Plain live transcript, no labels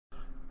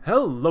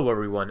Hello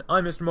everyone,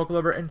 I'm Mr.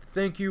 Mochalover, and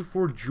thank you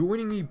for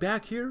joining me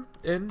back here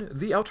in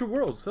the Outer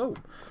Worlds. So,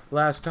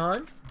 last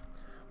time,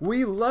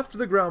 we left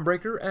the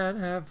Groundbreaker and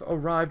have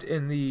arrived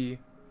in the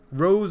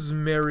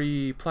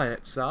Rosemary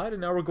planet side,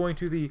 and now we're going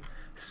to the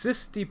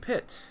Sisty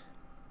Pit.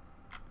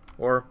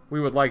 Or,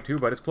 we would like to,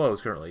 but it's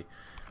closed currently.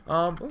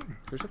 Oh,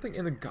 there's something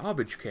in the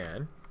garbage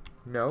can.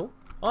 No?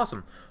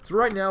 Awesome. So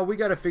right now, we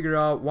gotta figure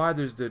out why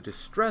there's the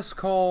distress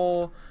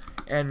call,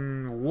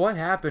 and what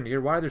happened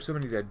here? Why are there so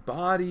many dead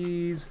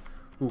bodies?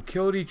 Who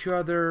killed each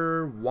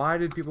other? Why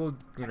did people,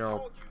 you know... I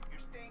told you,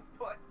 you're staying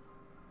put.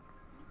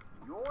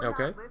 You're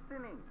okay. not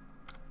listening.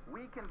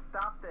 We can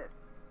stop this.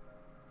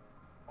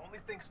 Only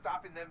thing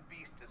stopping them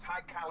beasts is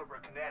high caliber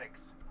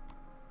kinetics.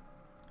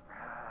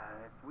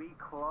 If we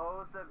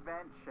close the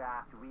vent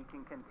shaft, we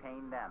can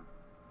contain them.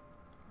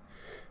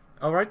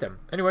 Alright then.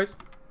 Anyways,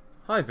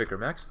 hi Vicar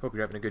Max. Hope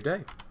you're having a good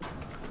day.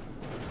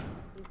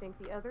 You think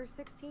the other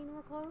 16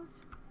 were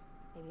closed?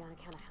 Maybe on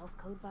account of health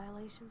code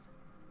violations?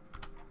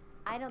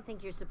 I don't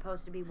think you're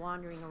supposed to be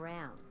wandering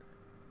around.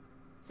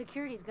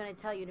 Security's gonna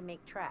tell you to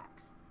make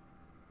tracks.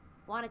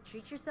 Want to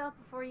treat yourself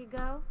before you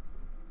go?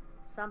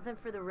 Something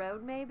for the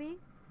road, maybe?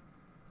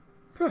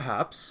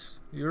 Perhaps.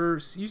 You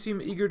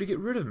seem eager to get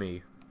rid of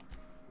me.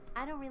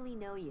 I don't really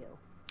know you.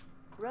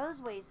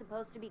 Roseway's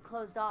supposed to be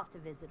closed off to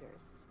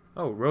visitors.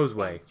 Oh,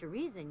 Roseway. Stands to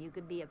reason you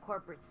could be a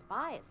corporate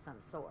spy of some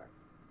sort.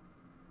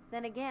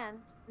 Then again,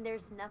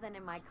 there's nothing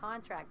in my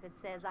contract that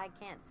says I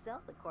can't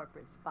sell to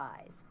corporate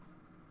spies.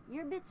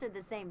 Your bits are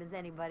the same as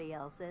anybody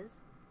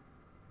else's.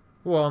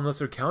 Well, unless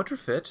they're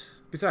counterfeit.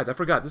 Besides, I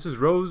forgot, this is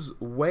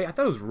Roseway. I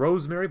thought it was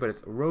Rosemary, but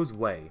it's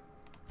Roseway.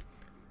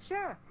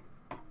 Sure.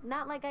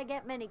 Not like I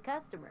get many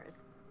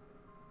customers.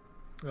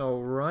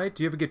 Alright,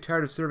 do you ever get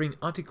tired of serving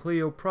Auntie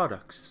Cleo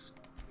products?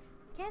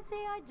 Can't say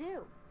I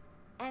do.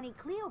 Auntie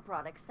Cleo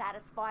products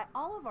satisfy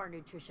all of our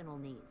nutritional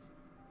needs.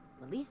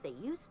 At least they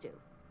used to.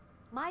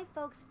 My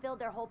folks filled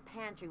their whole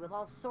pantry with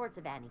all sorts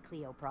of Auntie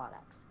Cleo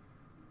products.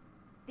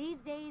 These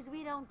days,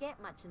 we don't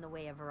get much in the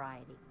way of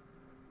variety.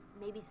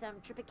 Maybe some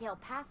tripicale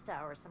pasta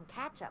or some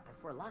ketchup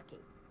if we're lucky.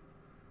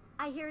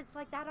 I hear it's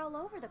like that all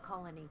over the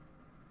colony.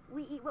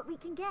 We eat what we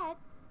can get,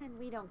 and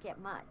we don't get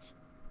much.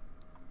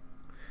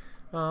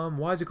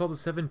 Why is it called the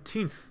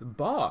 17th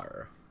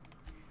bar?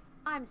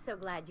 I'm so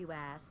glad you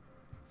asked.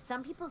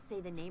 Some people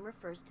say the name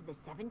refers to the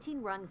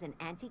 17 rungs in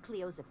Auntie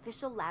Cleo's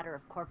official ladder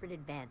of corporate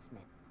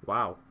advancement.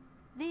 Wow.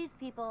 These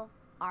people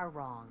are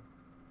wrong.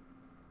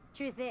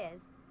 Truth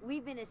is,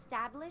 we've been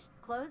established,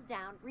 closed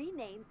down,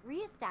 renamed,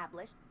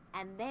 re-established,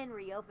 and then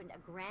reopened a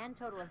grand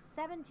total of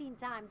 17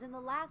 times in the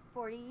last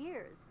 40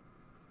 years.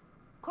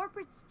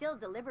 Corporate's still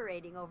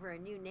deliberating over a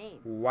new name.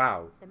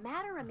 Wow. The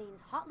matter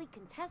remains hotly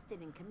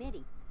contested in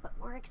committee, but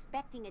we're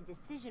expecting a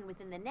decision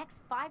within the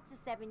next 5 to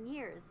 7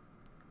 years.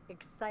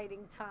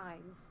 Exciting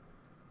times.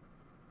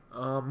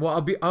 Well,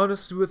 I'll be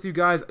honest with you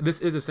guys, this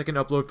is a second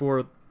upload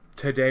for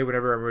today,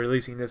 whenever I'm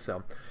releasing this,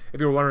 so if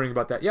you're wondering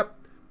about that, yep,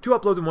 2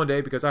 uploads in one day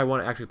because I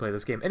want to actually play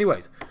this game.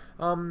 Anyways,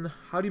 how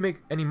do you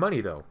make any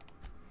money, though?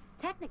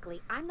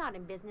 Technically, I'm not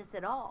in business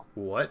at all.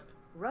 What?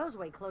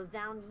 Roseway closed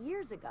down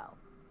years ago.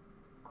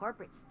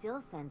 Corporate still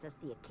sends us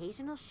the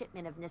occasional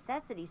shipment of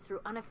necessities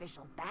through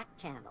unofficial back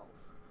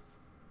channels.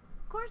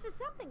 Of course, if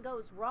something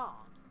goes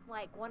wrong,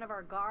 like one of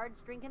our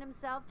guards drinking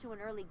himself to an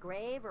early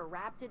grave or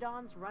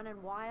raptidons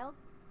running wild,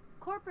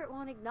 corporate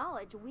won't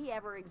acknowledge we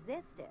ever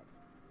existed.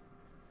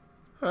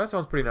 Oh, that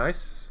sounds pretty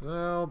nice.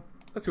 Well,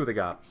 let's see what they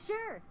got.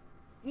 Sure.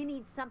 You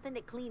need something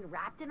to clean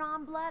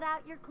raptidon blood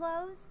out your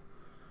clothes?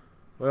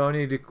 Well, I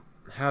need to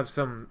have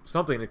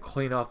something to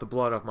clean off the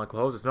blood off my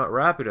clothes. It's not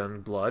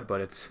Rapidon blood,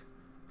 but it's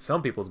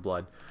some people's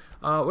blood.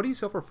 What do you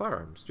sell for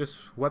firearms? Just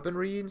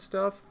weaponry and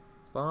stuff?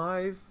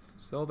 5?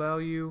 Sell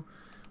value?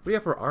 What do you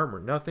have for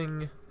armor?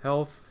 Nothing.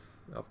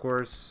 Health, of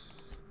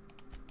course.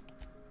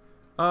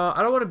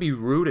 I don't want to be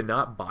rude and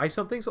not buy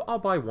something, so I'll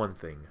buy one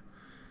thing.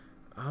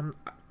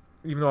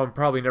 Even though I'm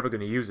probably never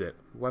going to use it.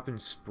 Weapon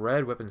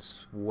spread, weapon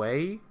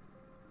sway.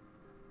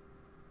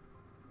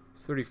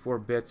 34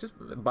 bits. Just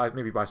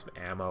maybe buy some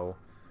ammo.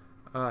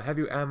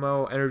 Heavy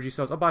ammo, energy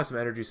cells. I'll buy some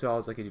energy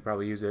cells. I could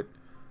probably use it.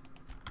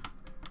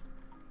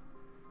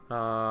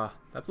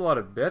 That's a lot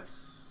of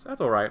bits. That's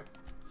alright.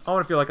 I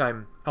want to feel like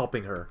I'm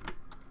helping her.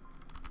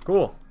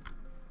 Cool.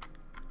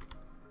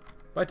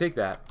 If I take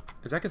that,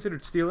 is that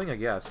considered stealing? I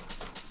guess.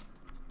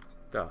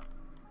 Duh.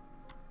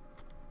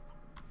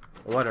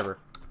 Whatever.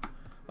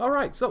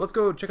 Alright, so let's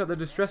go check out the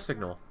distress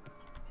signal.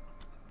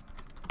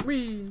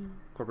 Whee!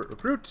 Corporate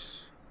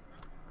recruit.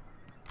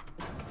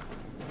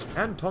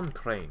 Anton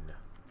Crane.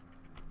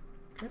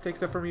 Can I take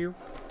stuff from you?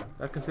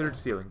 That's considered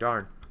stealing.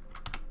 Darn.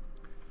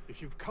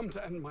 If you've come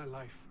to end my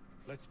life,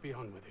 let's be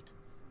on with it.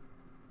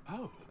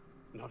 Oh,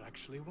 not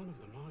actually one of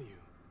them,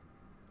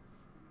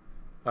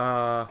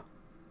 are you?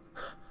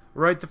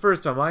 Right the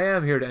first time. I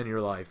am here to end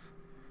your life.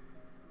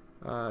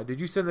 Did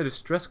you send the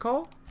distress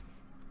call?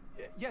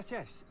 Yes.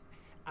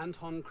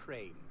 Anton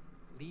Crane,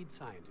 lead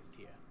scientist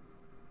here.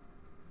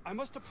 I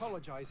must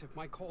apologize if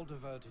my call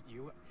diverted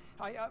you.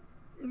 I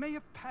may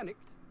have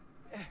panicked.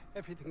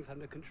 Everything's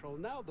under control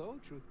now, though,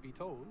 truth be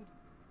told.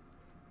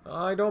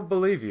 I don't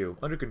believe you.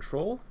 Under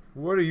control?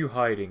 What are you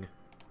hiding?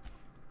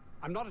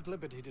 I'm not at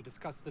liberty to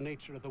discuss the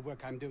nature of the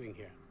work I'm doing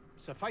here.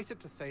 Suffice it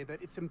to say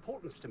that its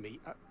importance to me,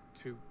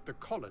 to the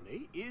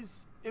colony,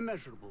 is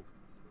immeasurable.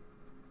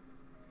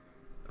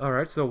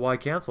 Alright, so why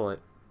cancel it?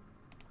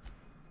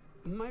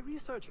 My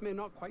research may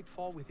not quite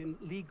fall within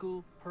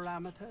legal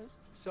parameters,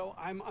 so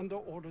I'm under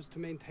orders to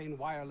maintain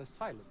wireless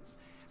silence.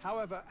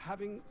 However,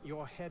 having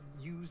your head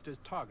used as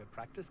target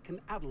practice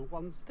can addle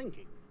one's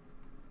thinking.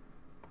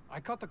 I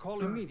cut the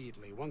call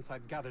immediately once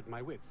I'd gathered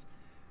my wits.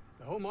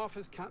 The Home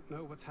Office can't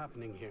know what's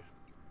happening here.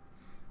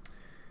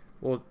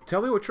 Well,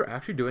 tell me what you're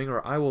actually doing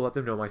or I will let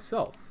them know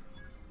myself.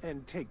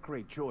 And take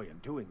great joy in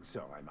doing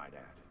so, I might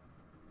add.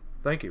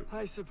 Thank you.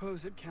 I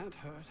suppose it can't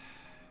hurt.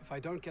 If I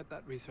don't get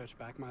that research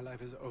back, my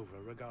life is over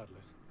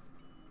regardless.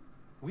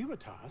 We were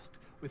tasked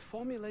with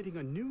formulating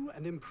a new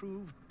and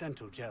improved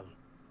dental gel.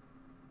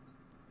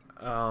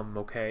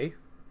 Okay.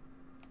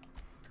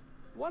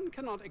 One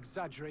cannot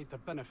exaggerate the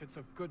benefits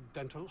of good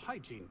dental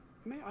hygiene.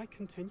 May I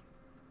continue?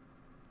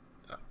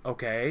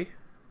 Okay.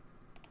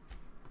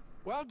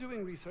 While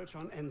doing research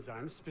on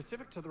enzymes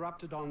specific to the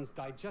Raptidon's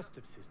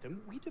digestive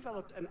system, we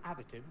developed an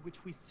additive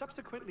which we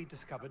subsequently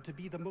discovered to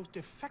be the most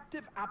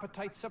effective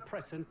appetite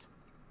suppressant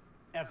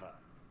ever.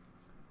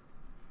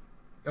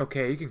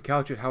 Okay, you can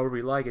couch it however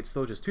you like. It's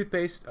still just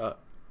toothpaste.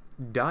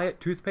 Diet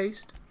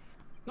toothpaste?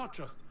 Not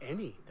just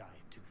any diet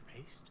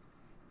toothpaste.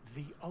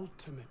 The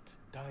ultimate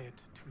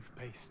diet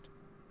toothpaste.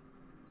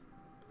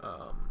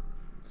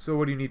 So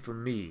what do you need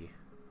from me?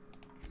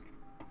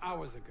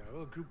 Hours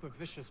ago, a group of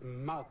vicious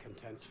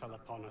malcontents fell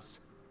upon us,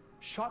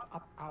 shot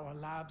up our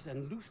labs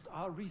and loosed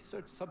our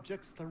research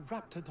subjects, the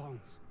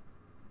Raptidons.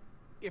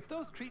 If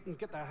those cretins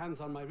get their hands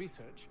on my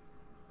research,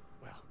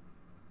 well,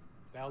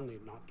 they'll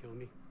need not kill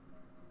me.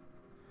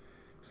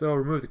 So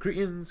remove the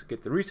cretins,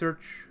 get the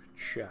research,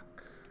 check.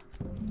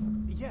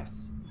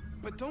 Yes,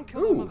 but don't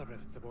kill the mother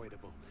if it's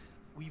avoidable.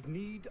 We've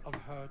need of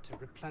her to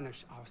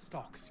replenish our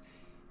stocks.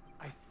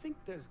 I think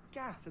there's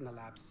gas in the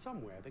lab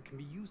somewhere that can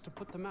be used to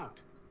put them out.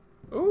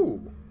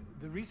 Ooh.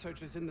 The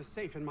research is in the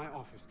safe in my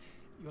office.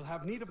 You'll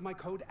have need of my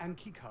code and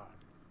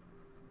keycard.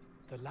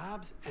 The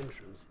lab's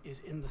entrance is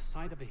in the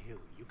side of a hill.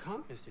 You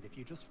can't miss it if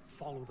you just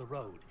follow the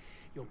road.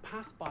 You'll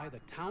pass by the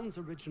town's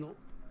original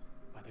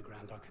by the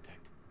Grand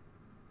Architect.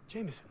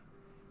 Jameson,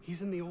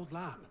 he's in the old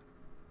lab.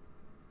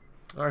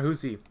 Alright,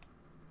 who's he?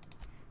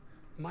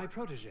 My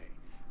protege.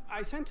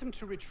 I sent him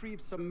to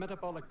retrieve some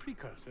metabolic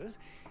precursors,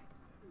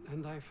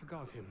 and I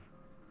forgot him.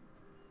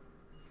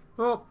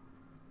 Well,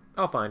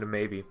 I'll find him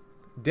maybe.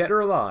 Dead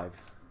or alive?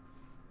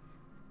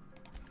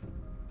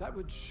 That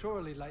would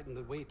surely lighten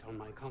the weight on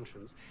my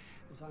conscience,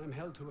 as I am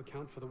held to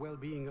account for the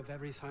well-being of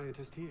every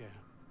scientist here.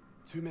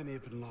 Too many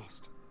have been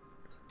lost.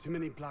 Too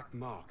many black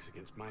marks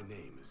against my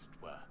name, as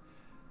it were.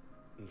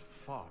 And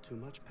far too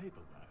much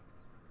paperwork.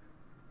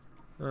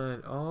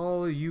 And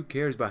all you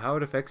care is about how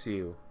it affects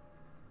you.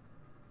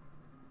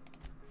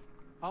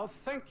 I'll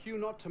thank you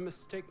not to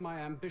mistake my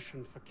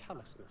ambition for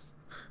callousness.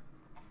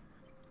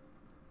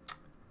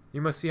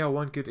 You must see how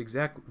one could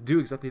do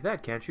exactly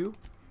that, can't you?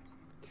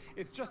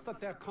 It's just that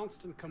their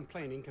constant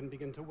complaining can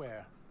begin to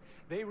wear.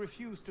 They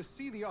refuse to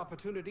see the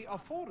opportunity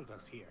afforded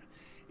us here.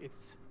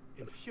 It's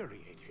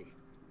infuriating.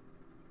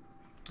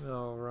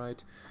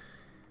 Alright.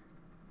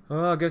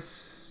 Well, I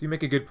guess you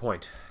make a good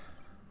point.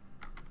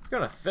 It's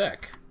kind of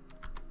thick.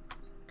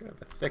 Kind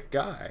of a thick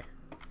guy.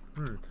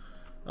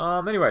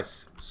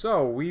 Anyways,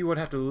 so we would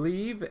have to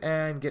leave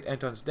and get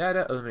Anton's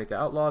data, eliminate the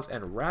outlaws,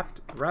 and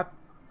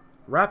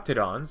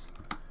Raptidons.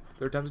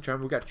 Third time's a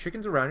charm. We've got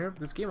chickens around here.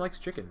 This game likes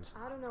chickens.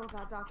 I don't know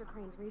about Dr.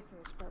 Crane's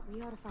research, but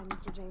we ought to find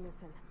Mr.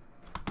 Jameson.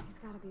 He's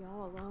got to be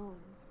all alone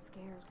and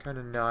scared. Kind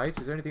of nice.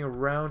 Is there anything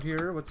around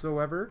here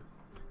whatsoever?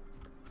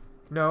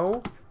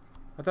 No?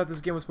 I thought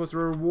this game was supposed to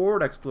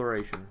reward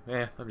exploration.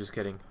 I'm just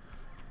kidding.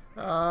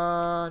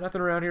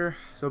 Nothing around here.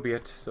 So be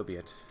it. So be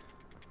it.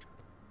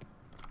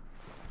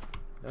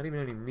 Not even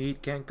any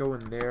meat. Can't go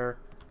in there.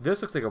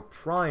 This looks like a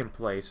prime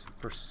place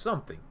for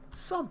something.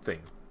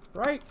 Something.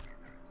 Right?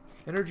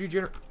 Energy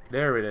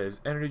there it is.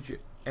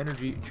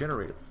 Energy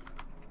generator.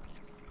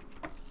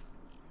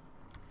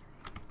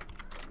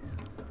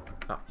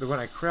 But when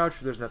I crouch,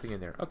 there's nothing in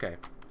there. Okay.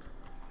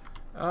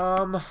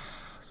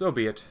 So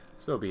be it.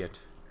 So be it.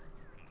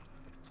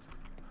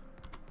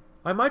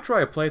 I might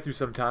try a playthrough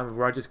sometime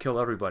where I just kill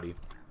everybody.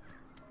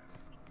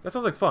 That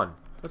sounds like fun.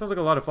 That sounds like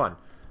a lot of fun.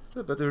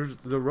 But there's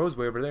the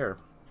Roseway over there.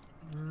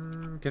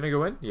 Can I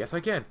go in? Yes, I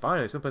can.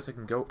 Finally, someplace I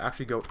can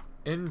actually go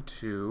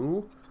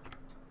into.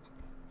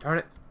 Darn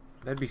it.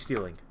 That'd be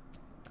stealing.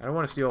 I don't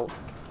want to steal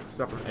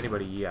stuff from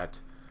anybody yet.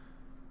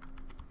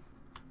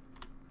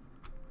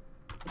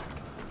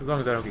 As long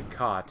as I don't get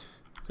caught.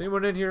 Is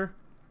anyone in here?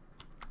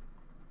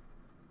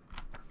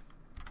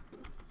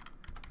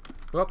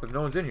 Well, if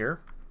no one's in here.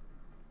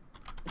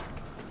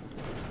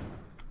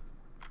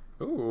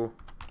 Ooh.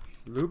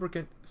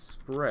 Lubricant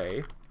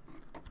spray.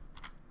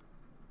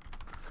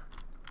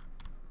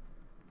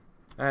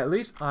 At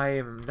least I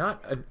am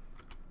not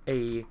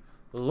a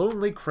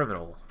Lonely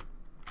criminal.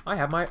 I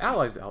have my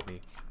allies to help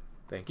me.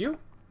 Thank you.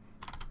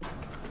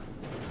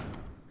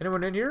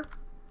 Anyone in here?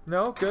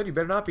 No? Good, you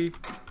better not be.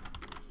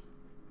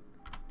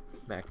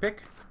 Mag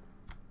pick.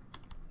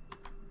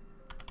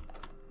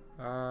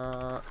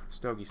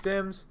 Stogie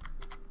stems.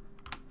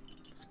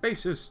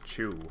 Spaces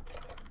chew.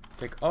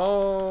 Take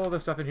all the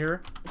stuff in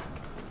here.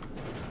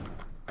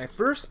 At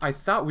first, I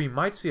thought we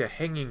might see a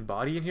hanging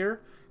body in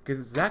here,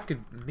 because that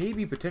could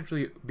maybe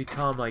potentially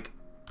become, like,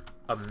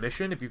 a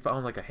mission if you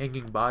found, like, a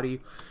hanging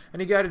body,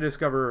 and you gotta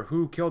discover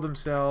who killed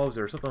themselves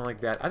or something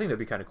like that. I think that'd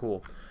be kind of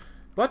cool.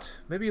 But,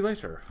 maybe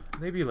later.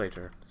 Maybe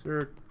later. Is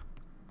there...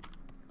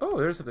 Oh,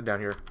 there's something down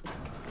here.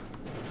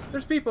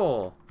 There's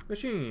people!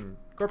 Machine!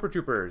 Corporate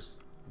troopers!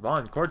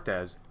 Von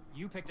Cortez.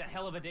 You picked a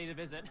hell of a day to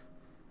visit.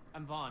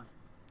 I'm Vaughn.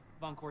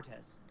 Vaughn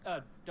Cortez.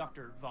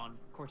 Dr. Vaughn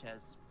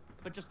Cortez.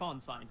 But just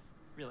Vaughn's fine.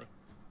 Really.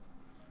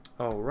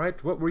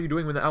 Alright, what were you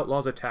doing when the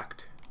outlaws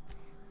attacked?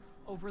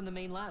 Over in the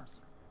main labs.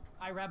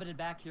 I rabbited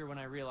back here when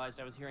I realized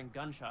I was hearing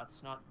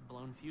gunshots, not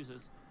blown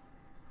fuses.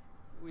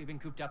 We've been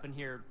cooped up in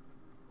here,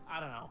 I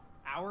don't know,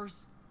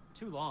 hours?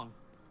 Too long.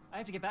 I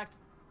have to get back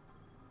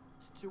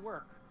to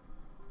work.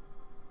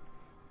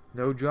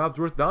 No job's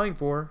worth dying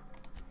for.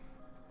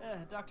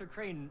 Dr.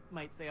 Crane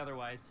might say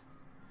otherwise.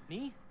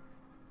 Me?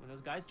 When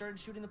those guys started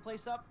shooting the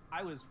place up,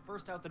 I was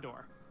first out the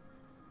door.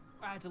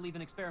 I had to leave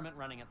an experiment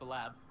running at the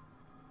lab.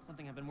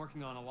 Something I've been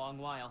working on a long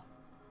while.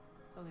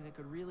 Something that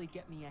could really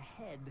get me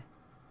ahead.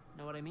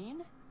 Know what I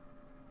mean?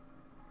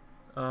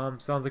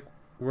 Sounds like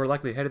we're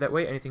likely headed that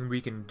way. Anything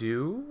we can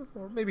do?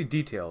 Or maybe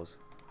details.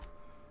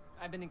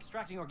 I've been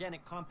extracting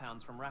organic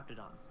compounds from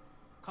raptidons.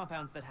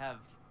 Compounds that have,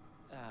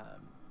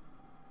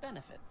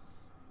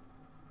 benefits.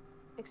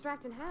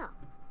 Extracting how?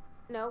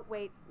 No,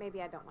 wait,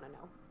 maybe I don't want to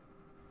know.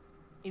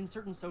 In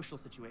certain social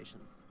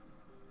situations.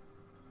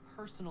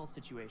 Personal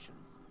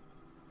situations.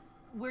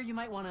 Where you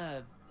might want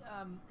to,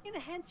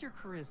 enhance your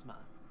charisma.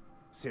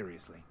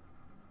 Seriously.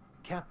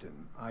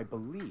 Captain, I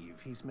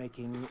believe he's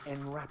making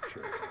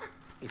enrapture.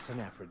 It's an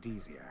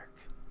aphrodisiac.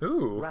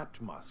 Ooh.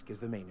 Wrapped musk is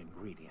the main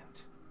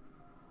ingredient.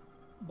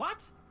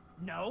 What?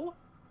 No?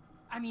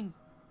 I mean,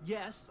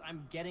 yes,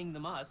 I'm getting the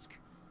musk.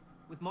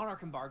 With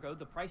Monarch embargo,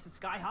 the price is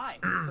sky high,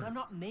 but I'm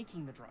not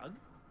making the drug.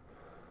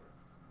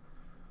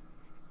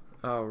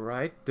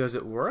 Alright, does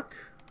it work?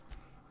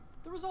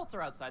 The results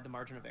are outside the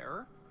margin of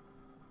error.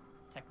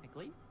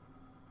 Technically.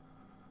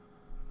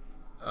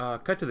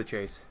 Cut to the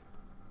chase.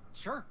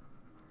 Sure.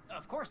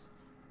 Of course.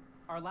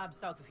 Our lab's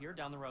south of here,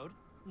 down the road.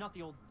 Not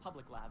the old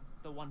public lab,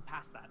 the one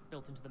past that,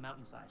 built into the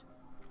mountainside.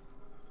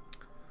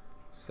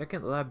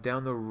 Second lab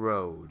down the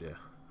road.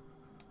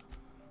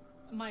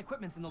 My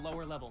equipment's in the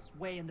lower levels,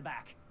 way in the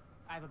back.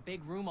 I have a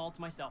big room all to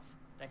myself,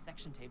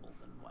 dissection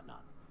tables and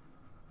whatnot.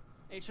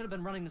 It should have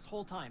been running this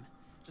whole time.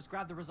 Just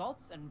grab the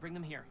results and bring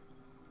them here.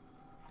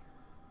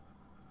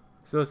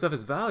 So the stuff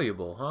is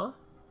valuable, huh?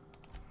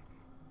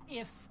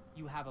 If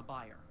you have a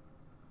buyer.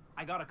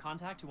 I got a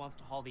contact who wants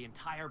to haul the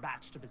entire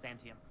batch to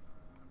Byzantium.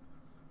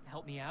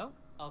 Help me out,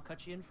 I'll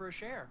cut you in for a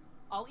share.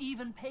 I'll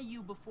even pay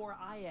you before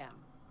I am,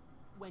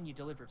 when you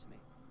deliver to me.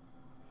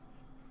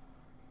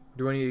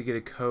 Do I need to get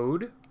a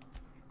code?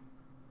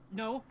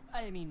 No,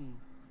 I mean...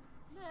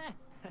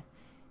 eh.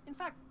 In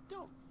fact,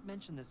 don't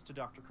mention this to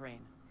Dr.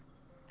 Crane.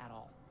 At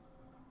all.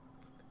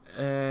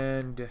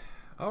 And...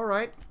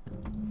 alright.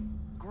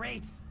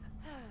 Great!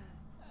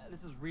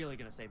 This is really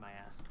gonna save my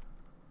ass.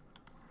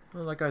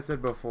 Well, like I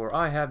said before,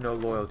 I have no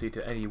loyalty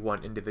to any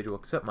one individual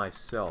except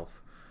myself.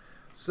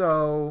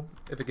 So,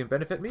 if it can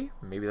benefit me,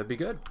 maybe that'd be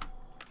good.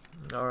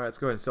 Alright, let's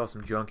go ahead and sell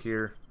some junk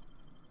here.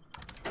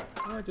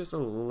 Just a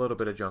little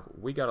bit of junk.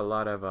 We got a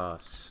lot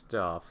of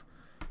stuff.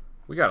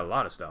 We got a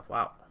lot of stuff,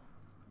 wow.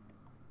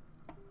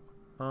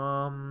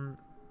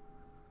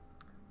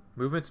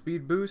 Movement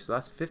speed boost,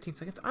 last 15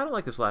 seconds. I don't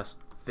like this last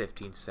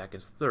 15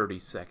 seconds, 30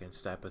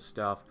 seconds type of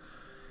stuff.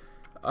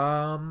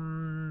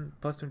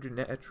 Plus 200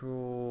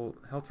 natural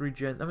health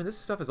regen. I mean, this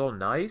stuff is all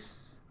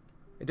nice.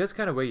 It does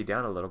kind of weigh you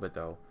down a little bit,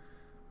 though.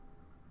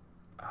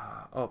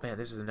 Oh, man,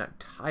 this is an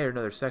entire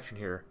another section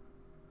here.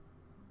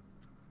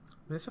 I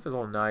mean, this stuff is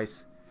all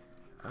nice.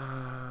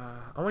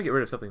 I want to get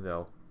rid of something,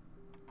 though.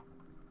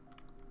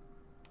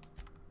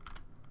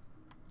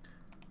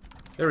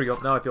 There we go.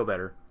 Now I feel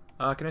better.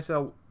 Can I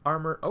sell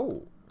armor?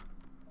 Oh.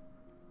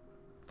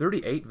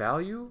 38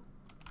 value?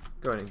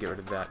 Go ahead and get rid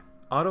of that.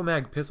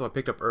 Automag pistol I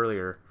picked up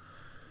earlier.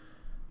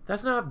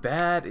 That's not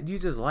bad. It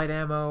uses light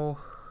ammo.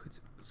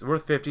 It's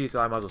worth 50,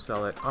 so I might as well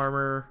sell it.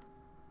 Armor.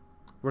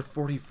 Worth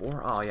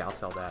 44? Oh, yeah, I'll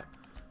sell that.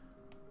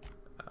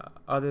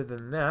 Other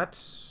than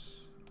that...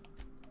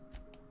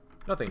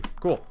 nothing.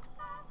 Cool.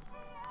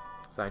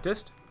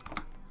 Scientist.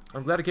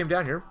 I'm glad I came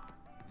down here.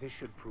 This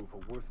should prove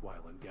a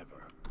worthwhile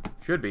endeavor.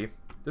 Should be.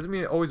 Doesn't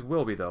mean it always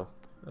will be, though.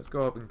 Let's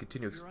go up and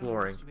continue exploring.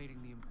 You're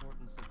underestimating the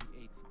importance of the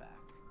 8th back.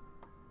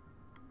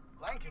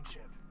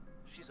 Blankenship,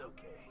 she's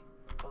okay.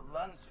 But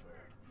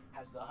Lunsford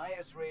has the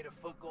highest rate of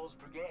foot goals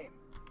per game.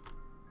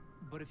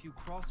 But if you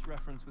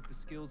cross-reference with the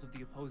skills of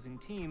the opposing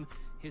team,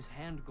 his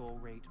hand goal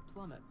rate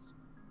plummets.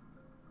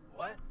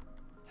 What?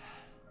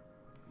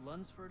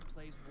 Lunsford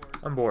plays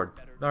worse. I'm bored.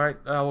 It's better Alright,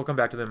 we'll come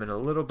back to them in a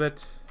little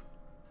bit.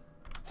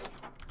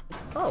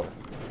 Oh.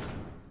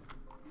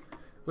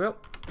 Well,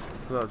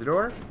 close the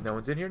door. No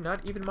one's in here, not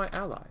even my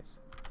allies.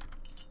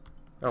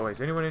 Oh, wait,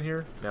 is anyone in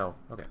here? No.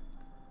 Okay.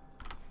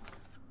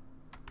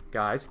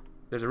 Guys,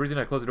 there's a reason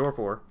I closed the door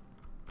for.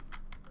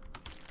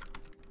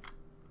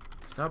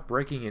 It's not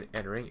breaking and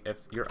entering if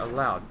you're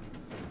allowed.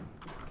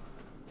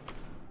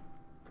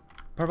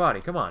 Parvati,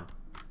 come on.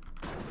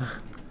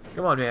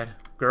 Come on, man.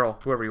 Girl,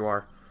 whoever you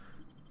are.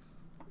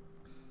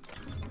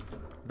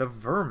 The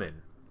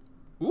vermin.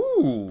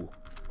 Ooh!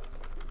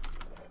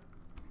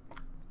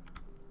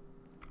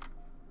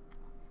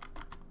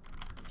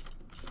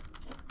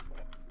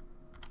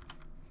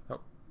 Oh.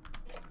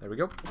 There we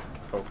go.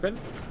 Open.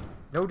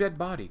 No dead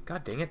body.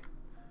 God dang it.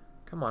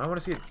 Come on, I want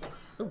to see it.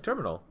 Oh,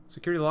 terminal.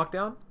 Security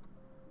lockdown?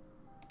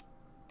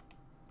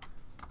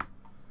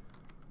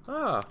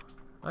 Ah.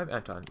 I'm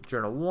Anton.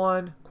 Journal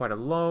 1. Quite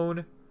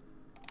alone.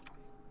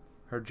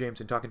 Heard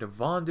Jameson talking to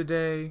Vaughn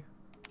today.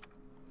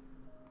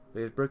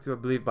 Latest breakthrough, I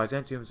believe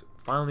Byzantium's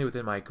finally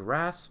within my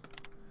grasp.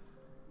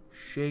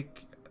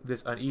 Shake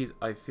this unease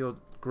I feel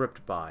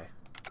gripped by.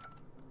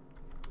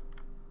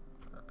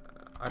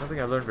 I don't think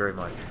I learned very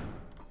much.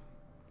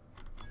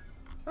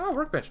 Oh,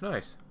 workbench,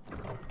 nice.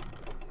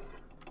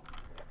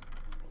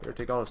 Better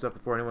take all this stuff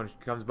before anyone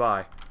comes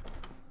by.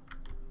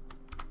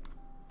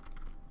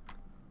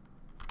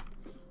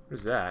 What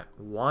is that?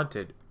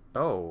 Wanted.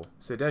 Oh.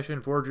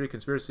 Sedition, forgery,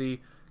 conspiracy.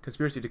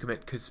 Conspiracy to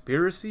commit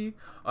conspiracy.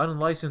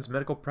 Unlicensed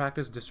medical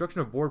practice. Destruction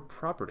of board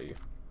property.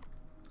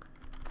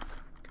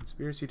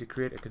 Conspiracy to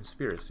create a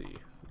conspiracy.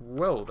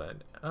 Well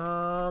then.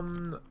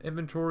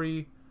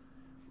 Inventory.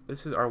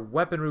 This is our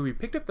weaponry. We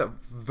picked up the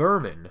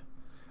vermin.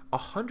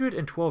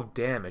 112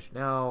 damage.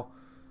 Now,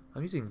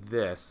 I'm using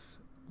this.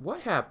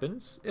 What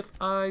happens if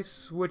I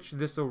switch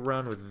this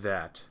around with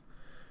that?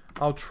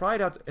 I'll try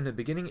it out in the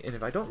beginning, and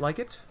if I don't like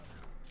it,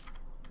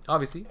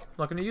 obviously, I'm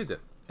not going to use it.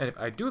 And if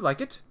I do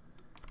like it,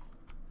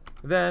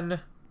 then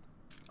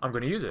I'm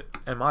going to use it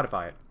and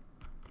modify it.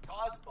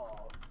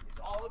 Tossball is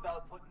all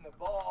about putting the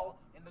ball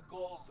in the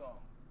goal zone.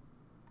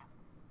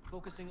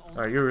 Focusing on.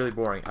 Alright, you're really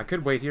boring. I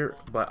could wait here,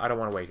 but I don't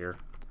want to wait here.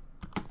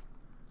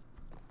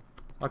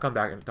 I'll come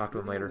back and talk to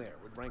him later. There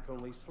would rank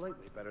only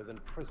slightly better than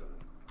prison.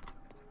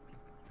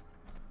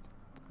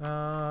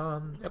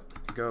 Yep.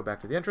 Go back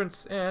to the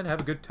entrance and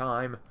have a good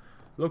time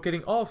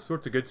locating all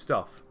sorts of good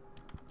stuff.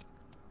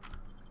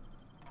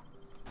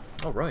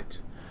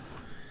 Alright.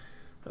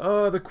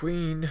 The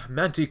Queen.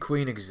 Manti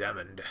Queen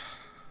examined.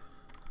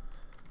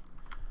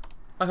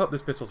 I hope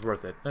this pistol's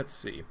worth it. Let's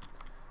see.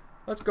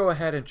 Let's go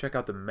ahead and check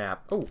out the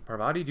map. Oh,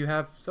 Parvati, do you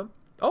have some?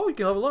 Oh, you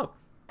can level up.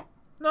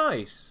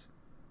 Nice.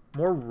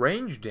 More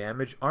range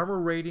damage, armor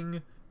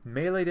rating,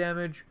 melee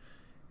damage,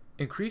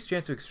 increased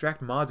chance to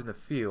extract mods in the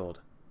field.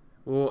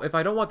 Well, if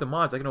I don't want the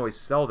mods, I can always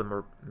sell them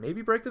or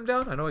maybe break them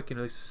down. I know I can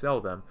at least sell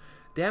them.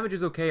 Damage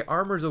is okay.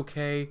 Armor is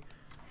okay.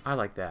 I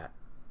like that.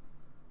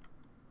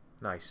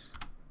 Nice.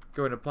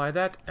 Go ahead and apply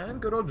that.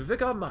 And good old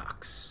Vigor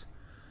Max.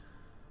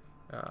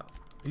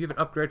 You have an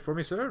upgrade for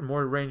me, sir.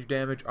 More range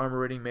damage, armor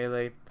rating,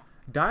 melee.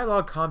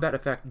 Dialogue combat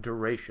effect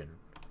duration.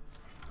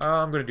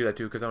 I'm going to do that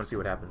too because I want to see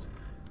what happens.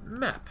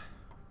 Map.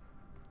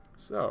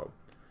 So,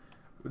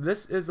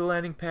 this is the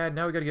landing pad.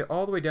 Now we got to get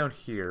all the way down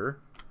here.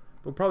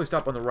 We'll probably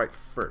stop on the right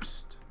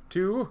first.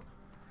 To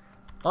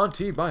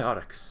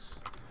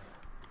antibiotics.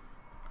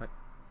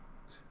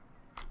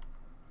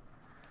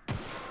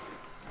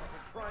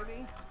 Try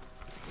me.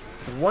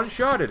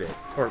 One-shotted it.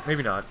 Or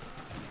maybe not.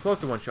 Close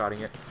to one-shotting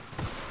it.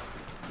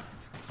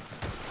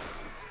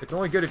 It's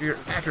only good if you're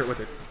accurate with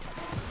it.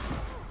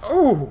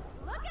 Oh!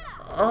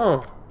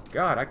 Oh,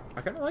 God. I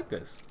kind of like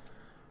this.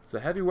 It's a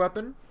heavy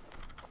weapon.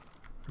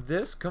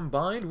 This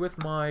combined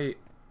with my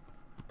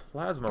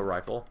plasma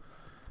rifle.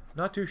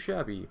 Not too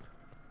shabby.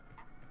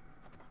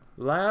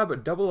 Lab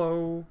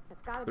 0013.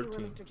 That's gotta be where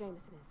Mr.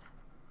 Jameson is.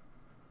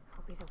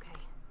 Hope he's okay.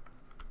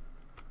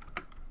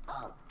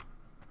 Oh,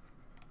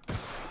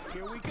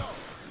 Here we go.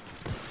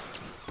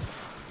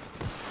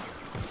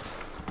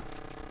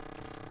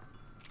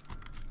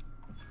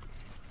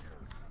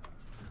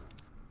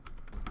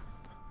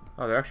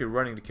 Oh, they're actually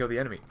running to kill the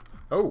enemy.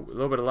 Oh, a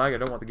little bit of lag. I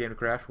don't want the game to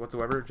crash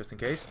whatsoever, just in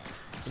case.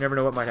 You never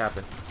know what might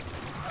happen.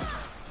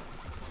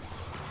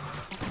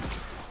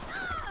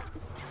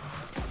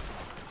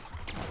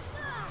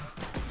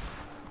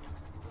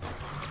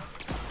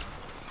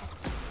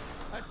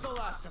 That's the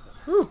last of them.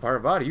 Whew,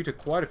 Parvati, you took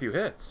quite a few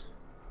hits.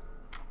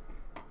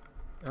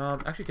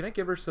 Actually, can I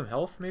give her some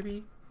health,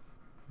 maybe?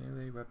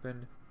 Melee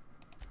weapon.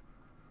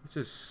 This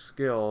is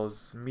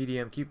skills.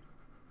 Medium, keep...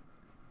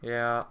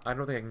 Yeah, I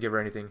don't think I can give her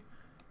anything.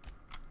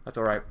 That's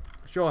alright.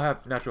 She'll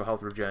have natural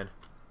health regen.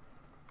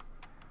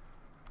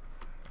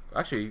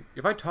 Actually,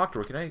 if I talk to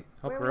her, can I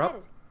help her up?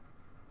 Headed?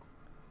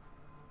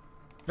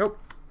 Nope.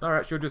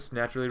 Alright, she'll just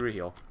naturally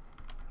reheal.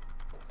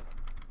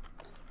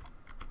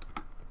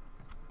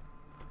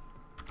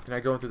 Can I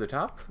go in through the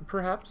top,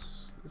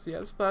 perhaps? Yeah,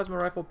 this plasma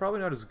rifle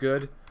probably not as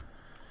good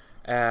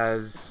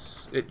as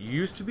as it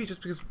used to be,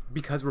 just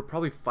because we're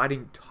probably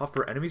fighting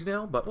tougher enemies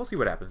now, but we'll see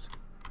what happens.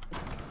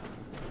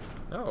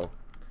 Oh.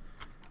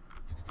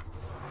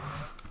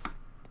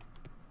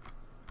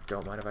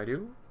 Don't mind if I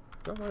do.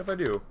 Don't mind if I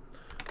do.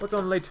 What's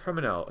on Le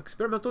Terminal?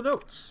 Experimental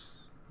notes.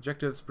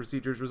 Objectives,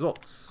 procedures,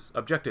 results.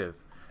 Objective.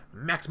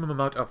 Maximum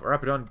amount of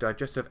Rapidon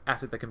digestive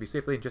acid that can be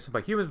safely ingested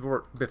by humans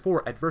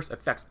before adverse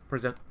effects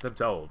present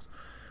themselves.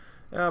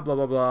 Blah, blah,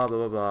 blah, blah,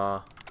 blah,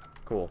 blah.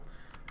 Cool.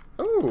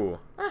 Ooh,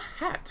 a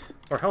hat.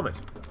 Or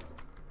helmet.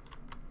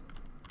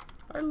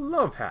 I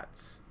love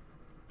hats.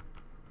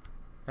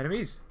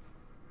 Enemies?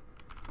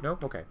 No?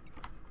 Okay.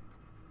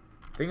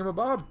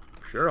 Thingamabob?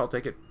 Sure, I'll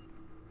take it.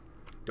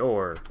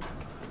 Door.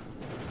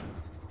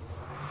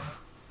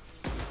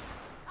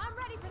 I'm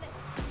ready for this.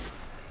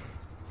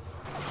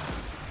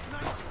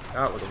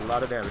 That was a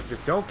lot of damage.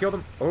 Just don't kill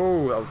them.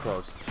 Oh, that was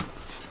close.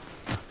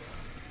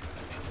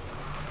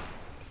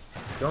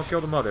 Don't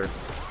kill the mother. Our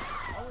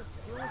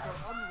skills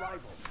are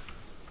unrivaled.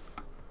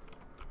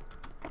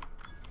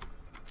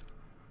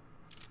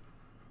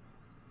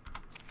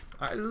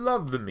 I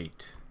love the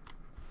meat.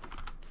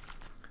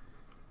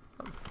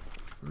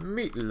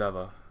 Meat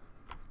lover.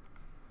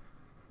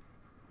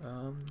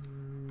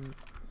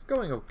 It's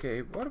going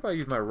okay. What if I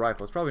use my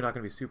rifle? It's probably not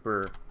going to be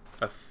super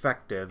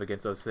effective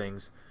against those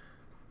things.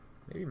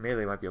 Maybe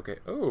melee might be okay.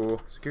 Oh,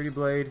 security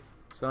blade,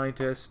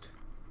 scientist.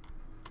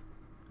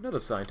 Another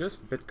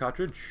scientist, bit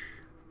cartridge.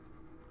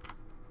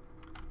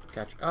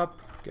 Catch up,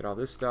 get all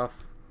this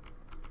stuff.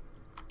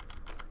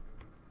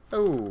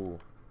 Oh,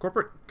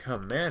 corporate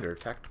commander,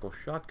 tactical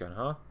shotgun,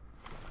 huh?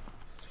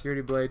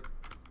 Security blade.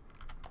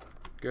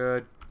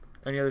 Good.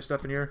 Any other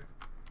stuff in here?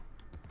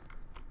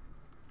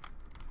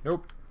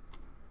 Nope.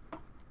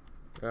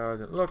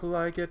 Doesn't look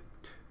like it.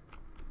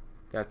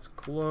 That's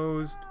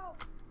closed.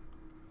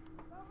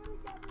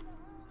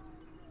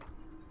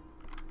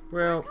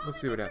 Well, let's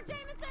see what happens.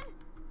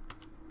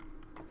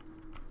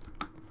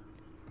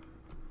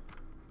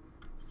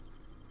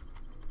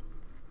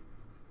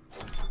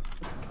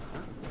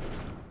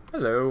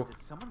 Hello. Did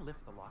someone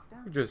lift the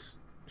lockdown? We just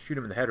shoot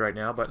him in the head right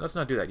now, but let's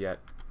not do that yet.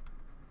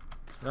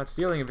 Not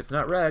stealing if it's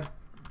not red.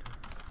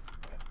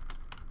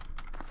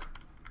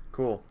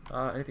 Cool.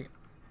 Anything?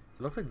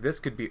 It looks like this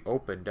could be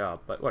opened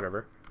up, but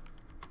whatever.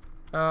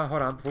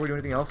 Hold on. Before we do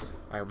anything else,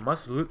 I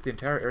must loot the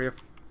entire area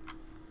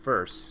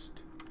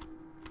first.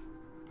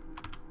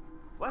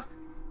 What?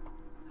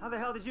 How the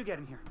hell did you get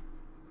in here?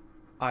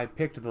 I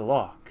picked the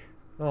lock.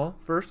 Well,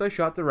 first I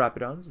shot the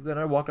Rapidons, then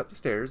I walked up the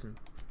stairs and...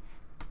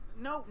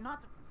 No,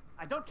 not...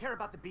 I don't care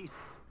about the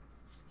beasts.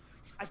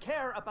 I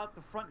care about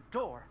the front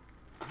door.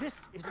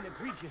 This is an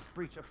egregious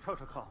breach of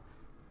protocol.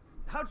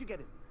 How'd you get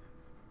in?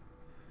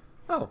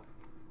 Oh.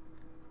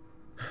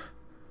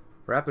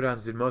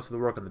 Rapidons did most of the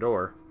work on the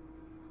door.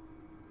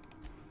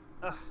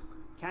 Ugh.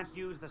 Can't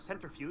use the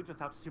centrifuge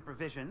without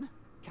supervision.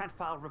 Can't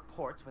file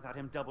reports without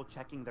him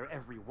double-checking their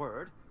every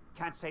word.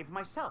 Can't save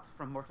myself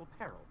from mortal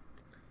peril.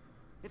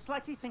 It's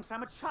like he thinks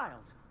I'm a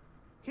child.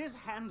 His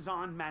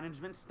hands-on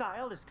management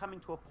style is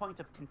coming to a point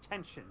of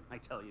contention, I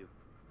tell you.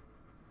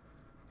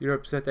 You're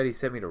upset that he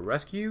sent me to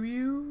rescue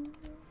you?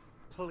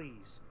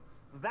 Please.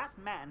 That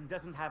man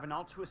doesn't have an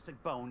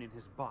altruistic bone in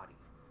his body.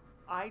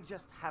 I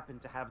just happen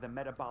to have the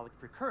metabolic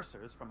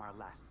precursors from our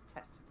last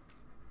test.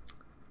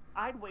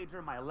 I'd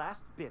wager my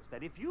last bit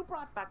that if you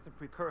brought back the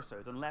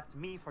precursors and left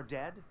me for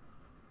dead,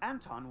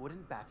 Anton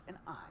wouldn't bat an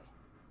eye.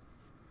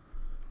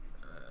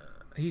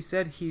 He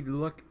said it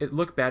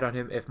looked bad on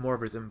him if more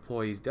of his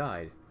employees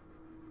died.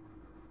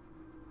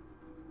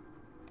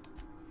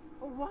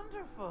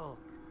 Wonderful.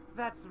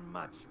 That's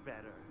much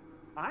better.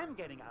 I'm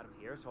getting out of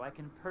here so I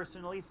can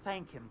personally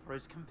thank him for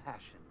his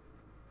compassion.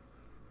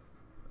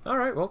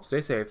 Alright, well,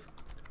 stay safe.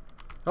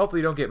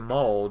 Hopefully you don't get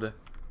mauled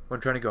when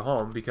trying to go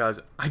home,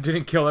 because I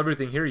didn't kill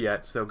everything here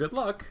yet, so good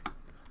luck.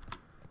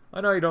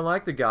 I know you don't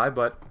like the guy,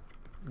 but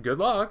good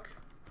luck.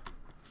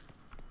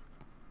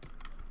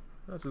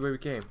 That's the way we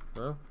came.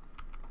 Well,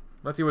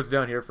 let's see what's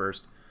down here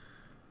first.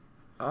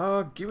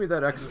 Give me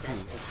that XP.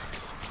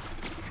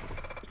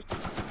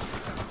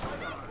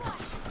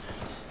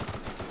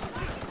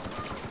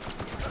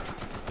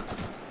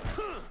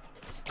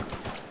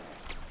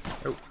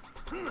 Oh.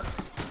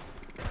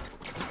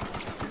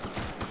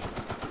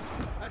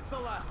 That's the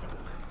last of them.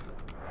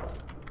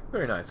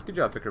 Very nice. Good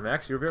job, Vicar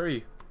Max. You're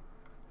very...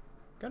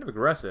 kind of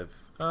aggressive.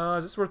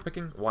 Is this worth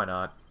picking? Why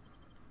not?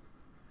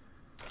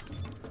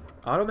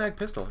 Automag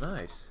pistol.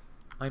 Nice.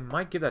 I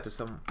might give that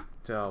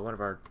to one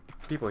of our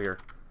people here.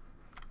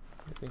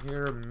 Anything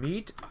here?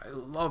 Meat? I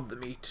love the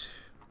meat.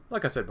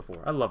 Like I said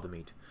before, I love the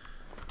meat.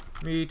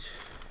 Meat.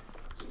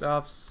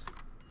 Stuffs.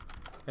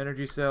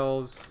 Energy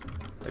cells.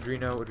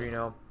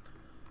 Adreno.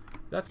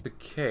 That's the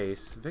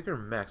case. Vicar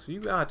Max, you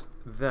got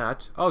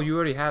that. Oh, you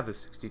already have the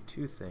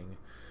 62 thing.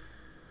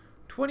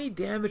 20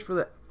 damage for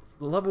the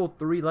level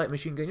 3 light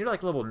machine gun. You're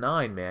like level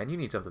 9, man. You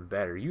need something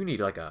better. You need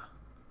like a...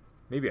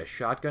 maybe a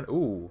shotgun.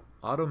 Ooh,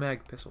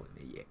 automag pistol.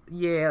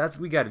 Yeah,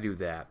 we got to do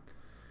that.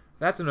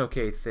 That's an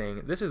okay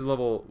thing. This is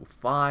level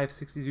 5,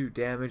 62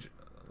 damage.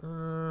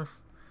 Level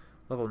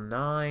Level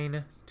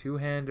 9,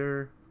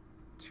 two-hander,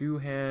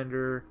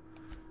 two-hander.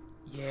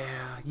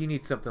 Yeah, you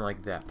need something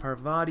like that.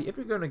 Parvati, if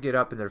you're going to get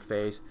up in their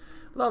face,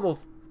 level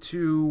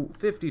 2,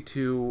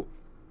 52,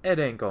 it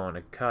ain't going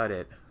to cut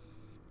it.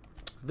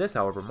 This,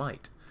 however,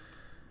 might.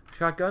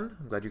 Shotgun.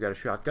 I'm glad you got a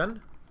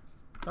shotgun.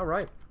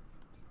 Alright.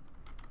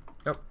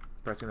 Oh,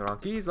 pressing the wrong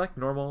keys like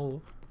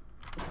normal.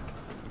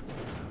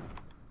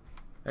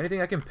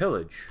 Anything I can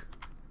pillage.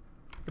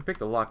 I can pick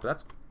the lock, but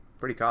that's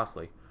pretty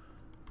costly.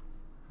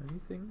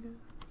 Anything?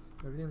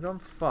 Everything's on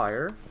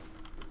fire.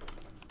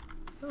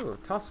 Oh,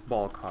 toss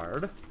ball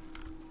card.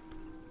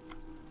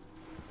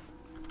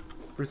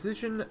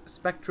 Precision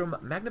spectrum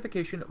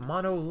magnification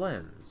mono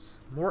lens.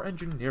 More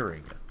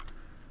engineering.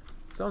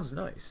 Sounds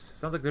nice.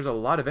 Sounds like there's a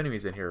lot of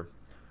enemies in here.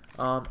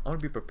 I want to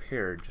be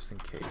prepared just in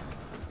case.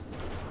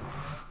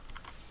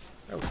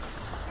 Oh. Here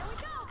we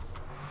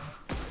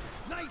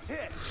go. Nice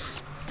hit.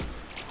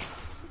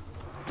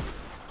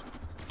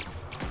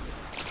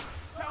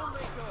 Down they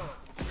go.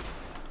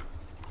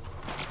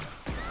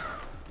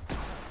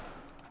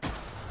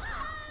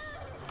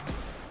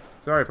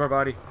 Sorry,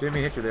 Parvati. Didn't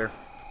mean to hit you there.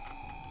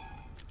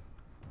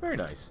 Very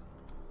nice.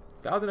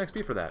 1000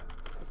 XP for that.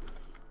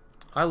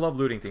 I love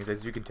looting things,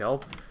 as you can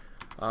tell.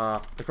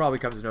 It probably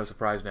comes as no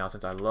surprise now,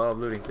 since I love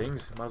looting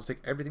things. Might as well take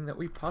everything that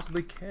we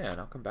possibly can.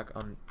 I'll come back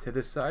on to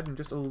this side in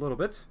just a little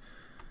bit.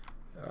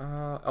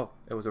 Oh,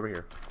 it was over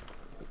here.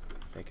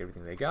 Take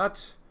everything they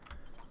got.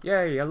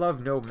 Yay, I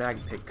love no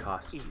mag pick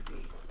cost.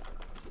 Easy.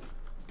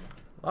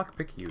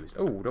 Lockpick used.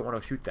 Oh, don't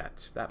want to shoot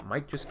that. That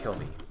might just kill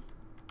me.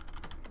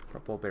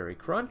 Purple berry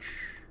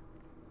crunch.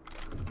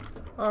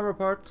 Armor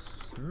parts.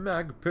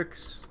 Mag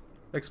picks.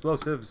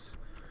 Explosives.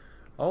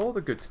 All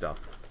the good stuff.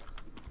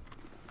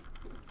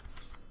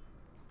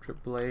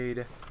 Trip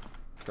blade.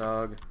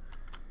 Dog.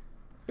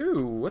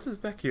 Ooh, what's this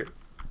back here?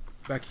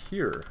 Back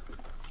here.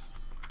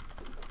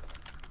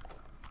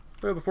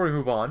 Well, before we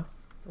move on,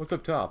 what's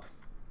up top?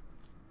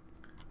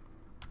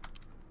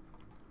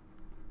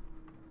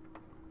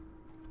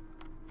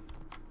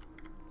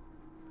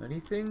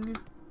 Anything?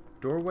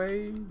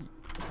 Doorway?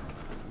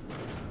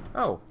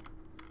 Oh.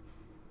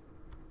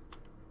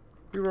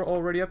 We were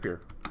already up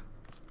here.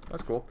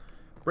 That's cool.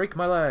 Break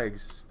my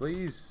legs,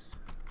 please.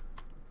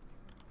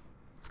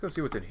 Let's go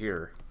see what's in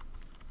here.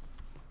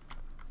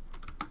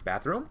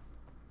 Bathroom?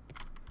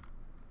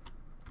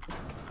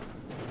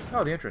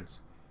 Oh, the entrance.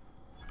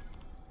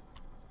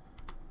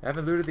 I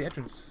haven't looted the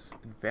entrance.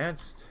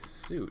 Advanced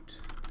suit.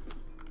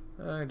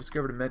 I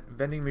discovered a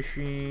vending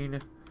machine.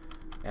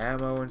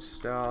 Ammo and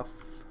stuff.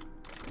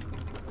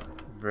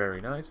 Very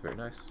nice, very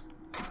nice.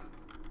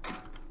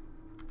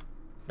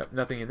 Nope,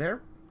 nothing in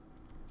there.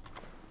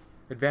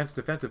 Advanced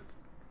defensive.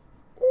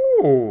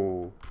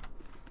 Ooh!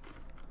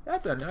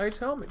 That's a nice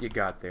helmet you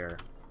got there.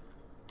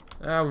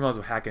 We might as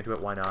well hack into it,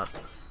 why not?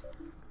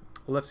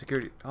 Left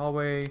security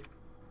hallway.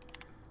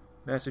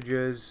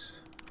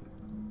 Messages.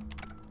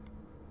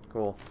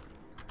 Cool.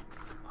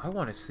 I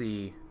want to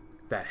see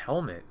that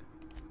helmet.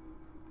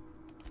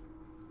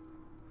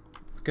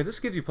 Because this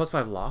gives you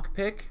 +5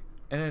 lockpick,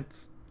 and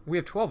we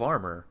have 12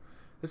 armor.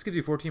 This gives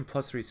you 14 +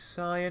 3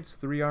 science,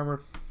 3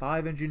 armor,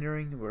 5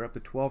 engineering. We're up to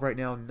 12 right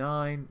now,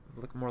 9.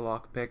 Look more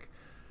lockpick.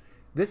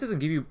 This doesn't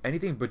give you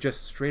anything but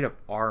just straight up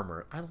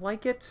armor. I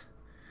like it.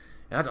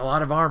 And that's a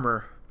lot of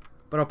armor.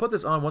 But I'll put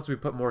this on once we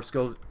put more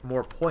skills,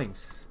 more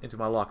points into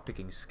my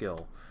lockpicking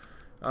skill.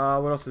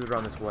 What else is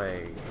around this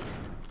way?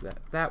 Is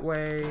that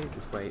way?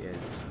 This way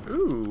is...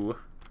 Ooh.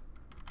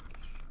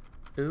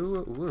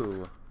 Ooh,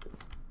 ooh.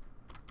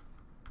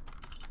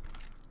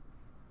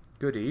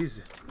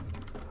 Goodies.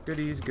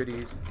 Goodies,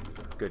 goodies,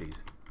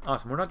 goodies.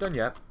 Awesome, we're not done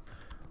yet.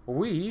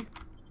 We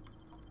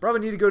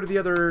probably need to go to the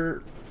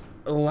other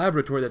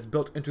laboratory that's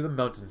built into the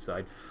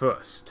mountainside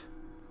first.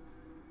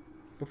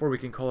 Before we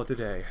can call it a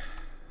day.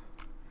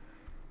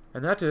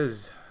 And that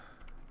is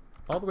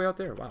all the way out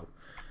there. Wow.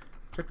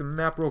 Check the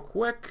map real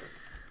quick.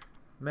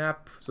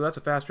 Map. So that's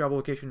a fast travel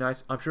location.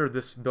 Nice. I'm sure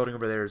this building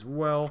over there as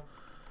well.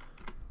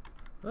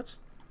 Let's...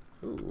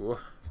 Ooh.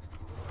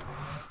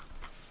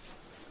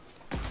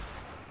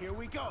 Here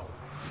we go.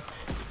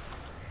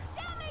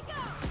 Down they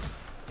go!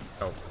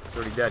 Oh, it's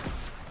already dead.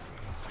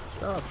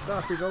 Stop,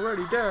 stop, he's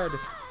already dead.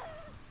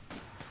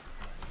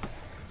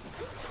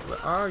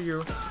 Where are you?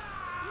 You okay,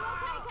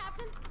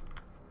 Captain?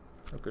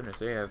 Oh goodness,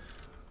 they have...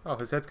 Oh,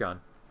 his head's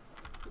gone.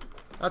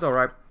 That's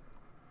alright.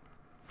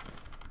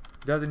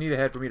 Doesn't need a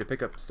head for me to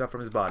pick up stuff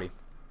from his body.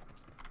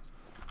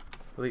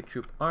 Elite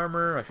troop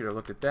armor, I should have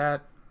looked at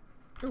that.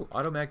 Ooh,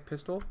 automag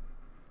pistol.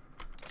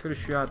 Could have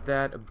shot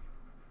that. A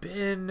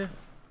bin.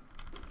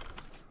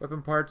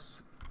 Weapon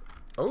parts.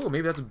 Oh,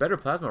 maybe that's a better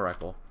plasma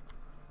rifle.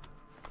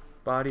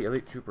 Body,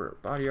 elite trooper,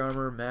 body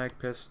armor, mag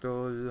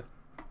pistol.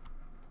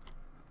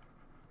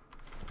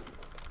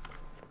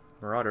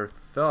 Marauder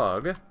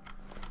thug.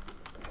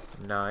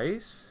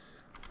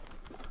 Nice.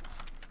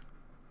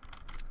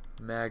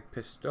 Mag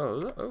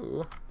pistol.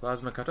 Oh,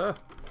 plasma cutter.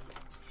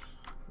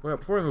 Well,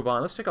 before we move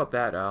on, let's check out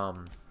that,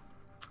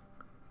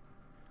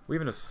 we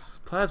have a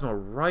plasma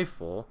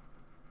rifle.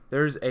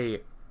 There's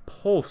a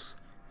pulse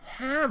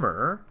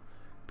hammer.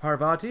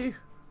 Parvati,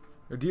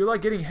 do you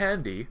like getting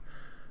handy?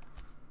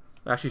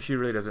 Actually, she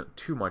really doesn't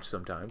too much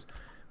sometimes.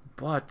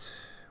 But,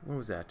 where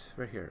was that?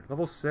 Right here.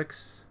 Level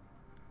 6.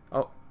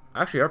 Oh,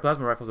 actually, our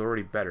plasma rifle's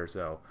already better,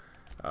 so...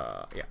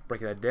 yeah,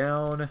 break that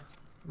down.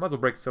 Might as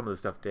well break some of the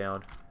stuff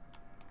down.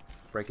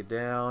 Break it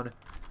down.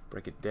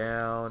 Break it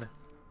down.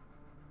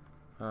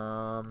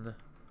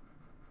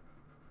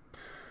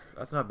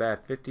 That's not bad.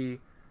 50.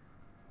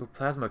 Ooh,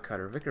 plasma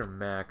cutter. Vicar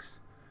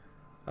Max.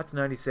 That's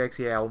 96.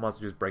 Yeah, we'll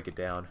must just break it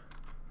down.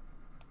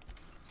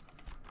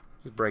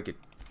 Just break it.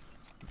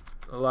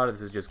 A lot of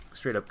this is just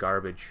straight up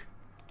garbage.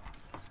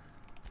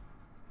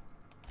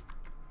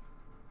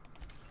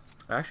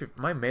 Actually,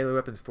 my melee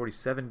weapon's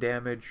 47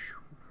 damage.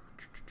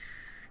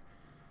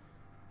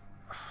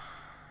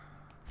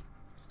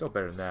 Still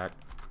better than that.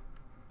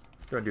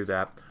 Gonna do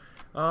that.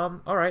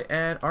 Alright,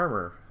 and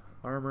armor.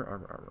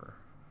 Armor.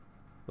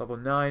 Level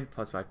 9,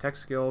 plus 5 tech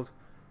skills.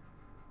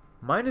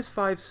 Minus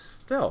 5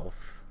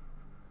 stealth.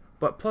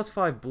 But plus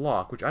 5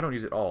 block, which I don't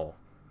use at all.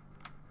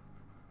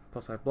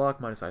 Plus 5 block,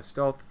 minus 5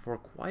 stealth for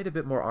quite a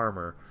bit more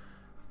armor.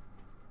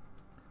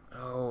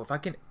 Oh, if I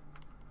can...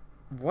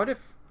 What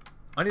if...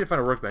 I need to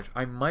find a workbench.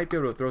 I might be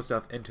able to throw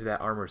stuff into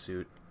that armor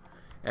suit.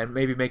 And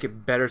maybe make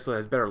it better so it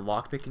has better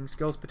lockpicking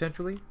skills,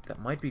 potentially. That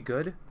might be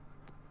good.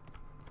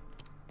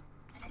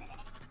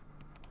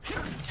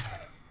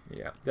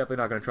 Yeah, definitely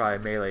not going to try a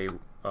melee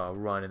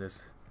run in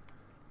this.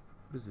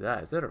 What is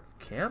that? Is that a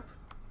camp?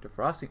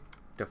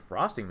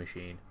 Defrosting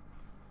machine.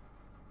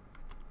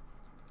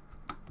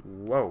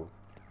 Whoa.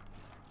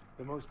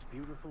 The most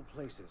beautiful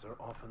places are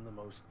often the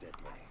most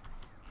deadly.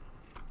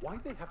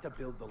 Why'd they have to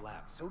build the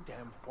lab so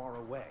damn far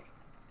away?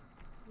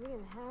 We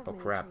didn't have Oh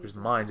many crap, trees there's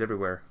like mines that.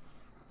 everywhere.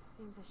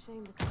 Seems a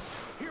shame to...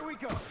 Here we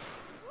go!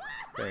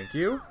 Thank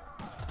you.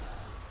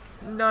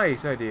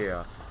 Nice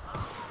idea.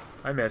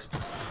 I missed.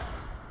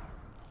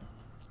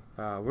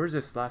 Where's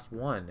this last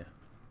one?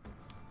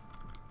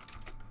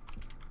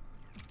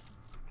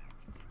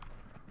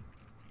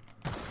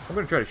 I'm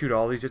gonna try to shoot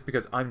all these just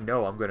because I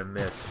know I'm gonna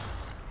miss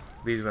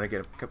these when I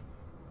get them.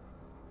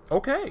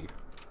 Okay.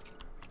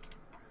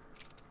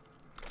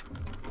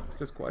 This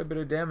does quite a bit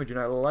of damage and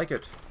I like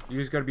it. You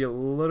just gotta be a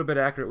little bit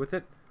accurate with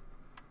it.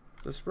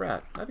 It's a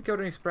sprat. I haven't killed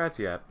any sprats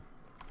yet.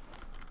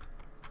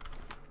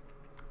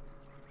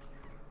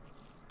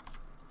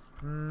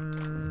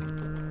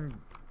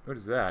 What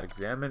is that?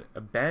 Examine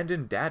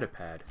abandoned data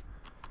pad.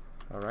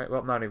 Alright,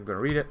 well, I'm not even going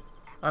to read it.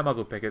 I might as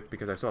well pick it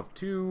because I still have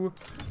 2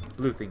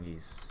 blue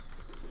thingies.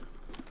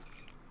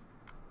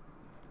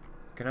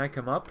 Can I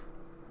come up?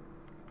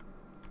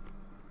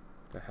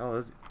 The hell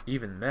is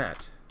even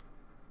that?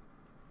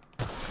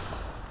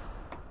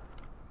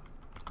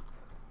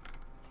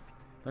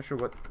 Not sure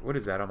what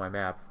is that on my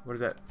map. What is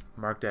that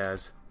marked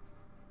as?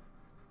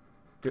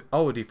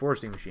 Oh, a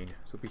deforesting machine.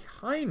 So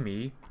behind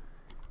me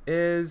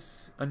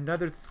is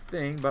another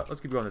thing, but let's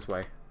keep going this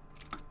way.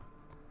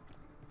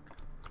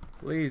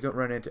 Please don't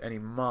run into any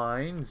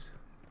mines.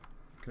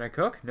 Can I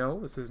cook?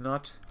 No, this is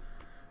not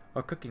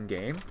a cooking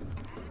game.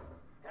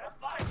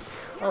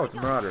 Oh, it's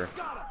a marauder.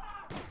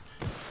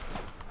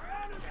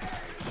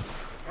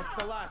 That's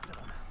the last of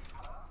them.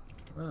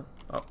 Well,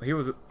 oh, he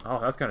was. Oh,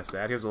 that's kind of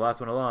sad. He was the last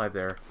one alive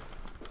there.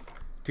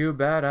 Too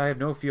bad I have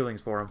no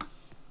feelings for him.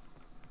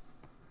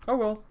 Oh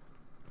well.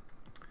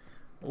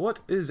 What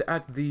is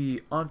at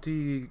the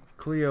Auntie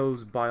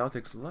Cleo's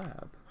Biotics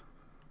lab?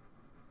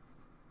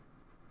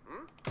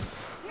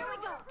 Here we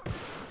go.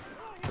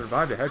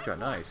 Survived a headshot,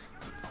 nice.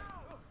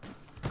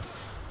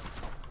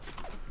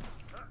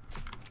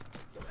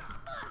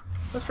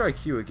 Let's try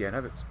Q again.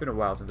 It's been a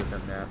while since I've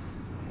done that.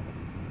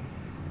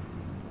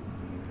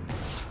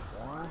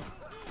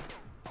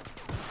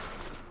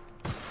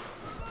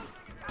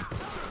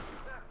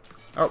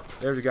 Oh,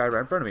 there's a guy right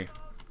in front of me.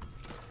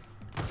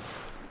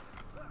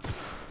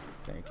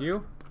 Thank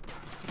you.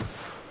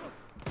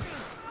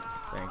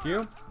 Thank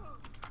you.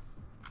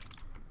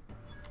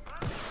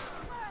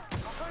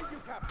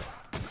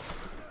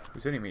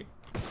 Who's hitting me?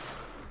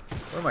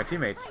 Where are my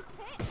teammates?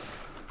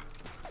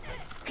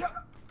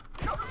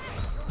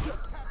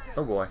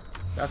 Oh boy,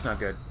 that's not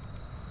good.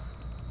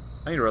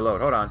 I need to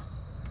reload, hold on.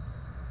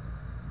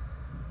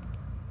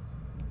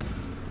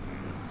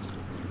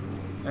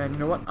 And you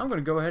know what? I'm going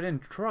to go ahead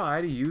and try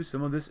to use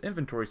some of this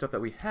inventory stuff that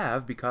we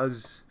have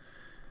because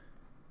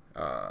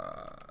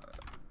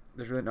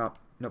there's really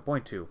no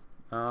point to.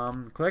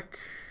 Click.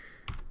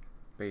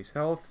 Base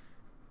health.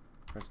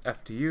 Press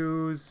F to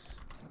use.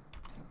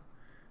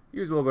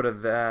 Use a little bit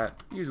of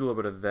that. Use a little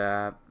bit of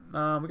that.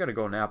 We got a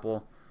golden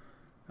apple.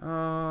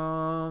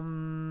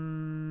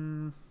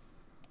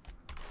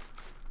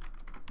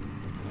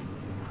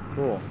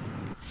 Cool.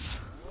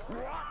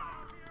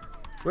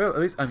 Well, at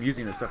least I'm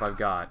using the stuff I've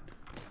got.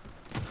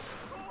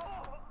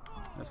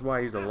 That's why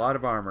I use a lot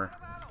of armor.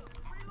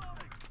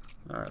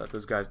 Alright,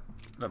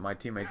 let my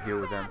teammates deal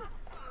with them.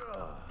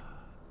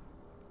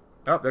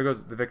 Oh, there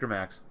goes the Victor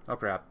Max. Oh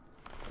crap.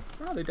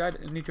 Oh, they died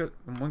in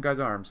one guy's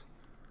arms.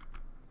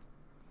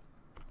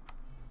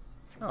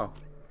 Oh.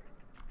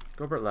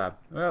 Gilbert Lab.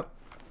 Well,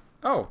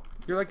 oh,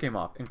 your leg came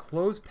off.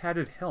 Enclosed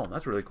padded helm.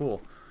 That's really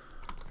cool.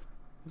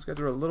 These guys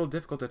are a little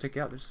difficult to take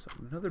out. There's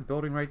another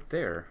building right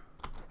there.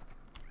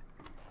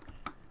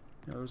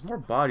 You know, there's more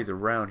bodies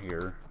around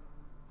here.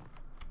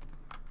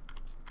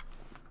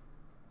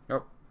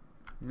 Nope.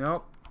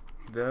 Nope.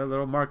 The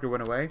little marker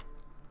went away.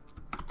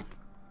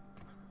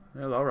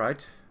 Well,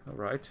 alright.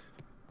 Alright.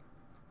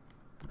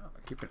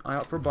 Keep an eye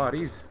out for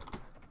bodies.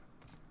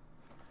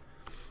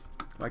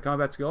 My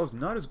combat skill is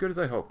not as good as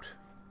I hoped.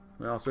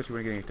 Well, especially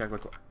when you're getting attacked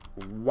like...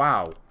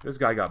 Wow. This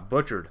guy got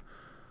butchered.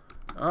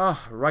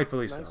 Ah,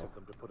 rightfully so. Nice of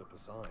them to put up a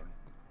sign.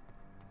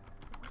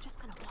 We're just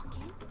gonna walk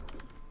in?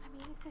 I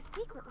mean, it's a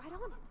secret right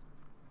on it.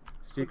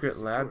 Secret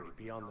lab.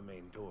 Security beyond the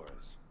main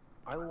doors.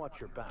 I'll watch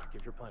your back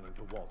if you're planning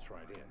to waltz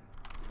right in.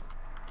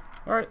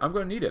 Alright, I'm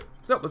going to need it.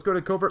 So, let's go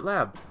to Covert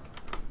Lab.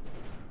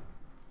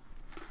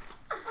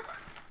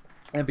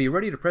 And be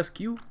ready to press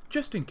Q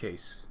just in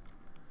case.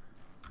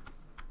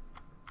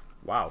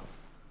 Wow.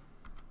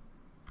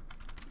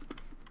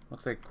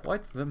 Looks like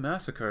quite the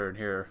massacre in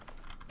here.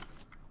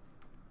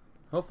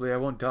 Hopefully I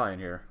won't die in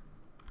here.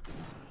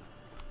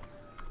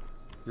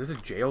 Is this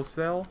a jail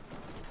cell?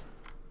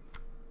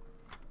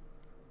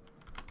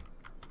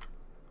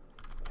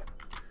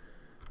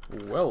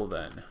 Well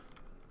then.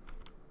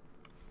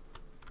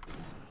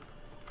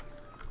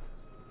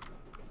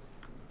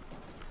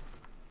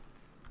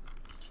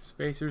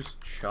 Spacer's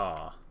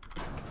Chaw.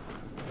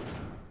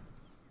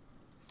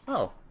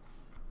 Oh.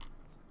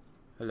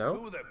 Hello?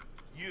 Who the...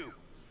 You.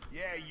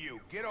 Yeah, you.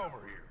 Get over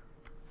here.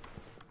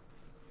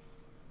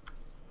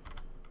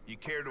 You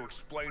care to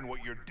explain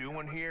what you're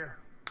doing here?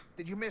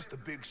 Did you miss the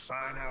big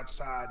sign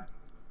outside?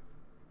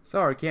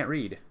 Sorry, can't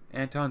read.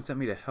 Anton sent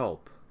me to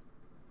help.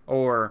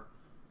 Or,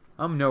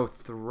 I'm no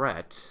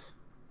threat.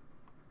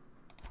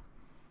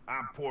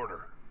 I'm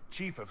Porter,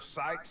 Chief of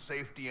Site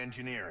Safety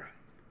Engineering.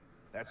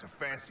 That's a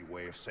fancy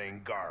way of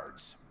saying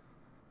guards.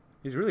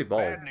 He's really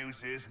bald. Bad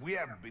news is, we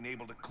haven't been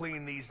able to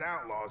clean these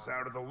outlaws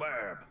out of the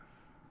lab.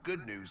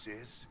 Good news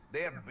is,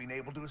 they haven't been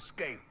able to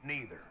escape,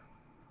 neither.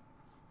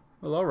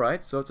 Well,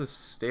 alright, so it's a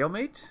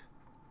stalemate?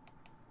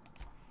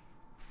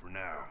 For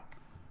now.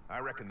 I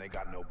reckon they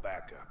got no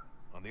backup.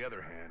 On the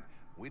other hand,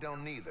 we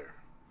don't neither.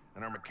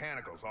 And our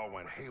mechanicals all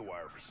went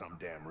haywire for some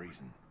damn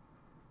reason.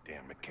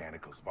 Damn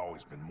mechanicals have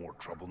always been more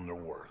trouble than they're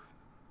worth.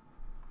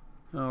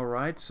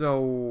 Alright,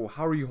 so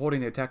how are you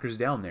holding the attackers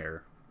down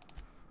there?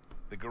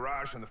 The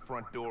garage and the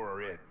front door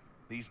are it.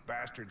 These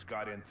bastards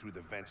got in through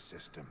the vent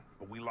system,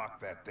 but we locked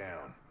that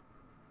down.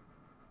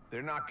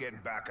 They're not getting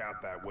back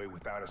out that way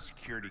without a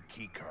security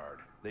keycard.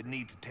 They'd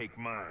need to take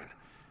mine.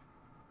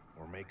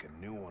 Or make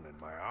a new one in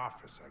my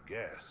office, I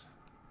guess.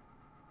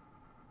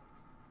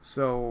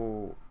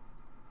 So...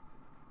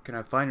 can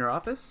I find your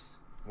office?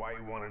 Why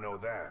you want to know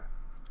that?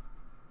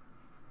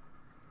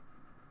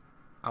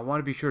 I want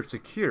to be sure it's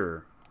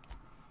secure.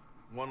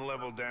 One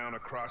level down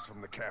across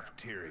from the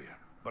cafeteria.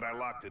 But I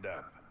locked it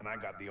up, and I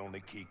got the only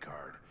key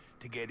card.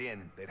 To get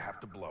in, they'd have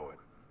to blow it.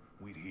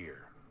 We'd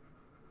hear.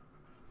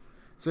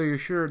 So you're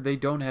sure they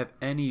don't have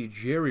any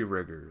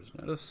jerry-riggers?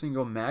 Not a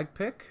single mag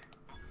pick?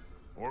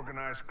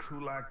 Organized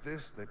crew like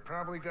this, they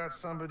probably got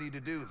somebody to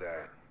do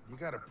that. You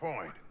got a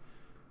point.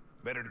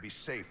 Better to be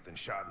safe than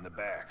shot in the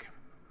back.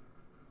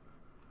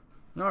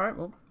 Alright,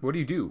 well, what do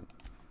you do?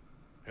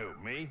 Who,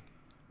 me?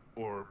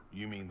 Or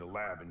you mean the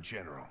lab in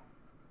general?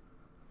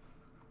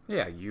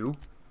 Yeah, you.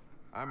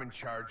 I'm in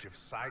charge of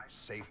site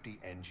safety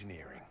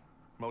engineering.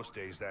 Most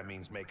days that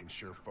means making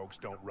sure folks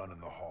don't run in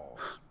the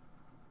halls.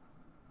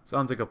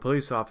 Sounds like a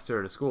police officer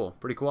at a school.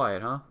 Pretty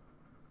quiet, huh?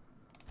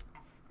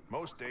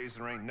 Most days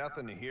there ain't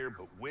nothing to hear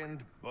but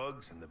wind,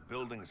 bugs, and the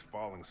building's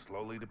falling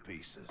slowly to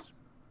pieces.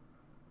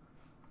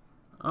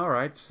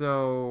 Alright,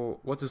 so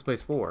what's this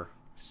place for?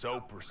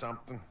 Soap or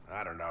something?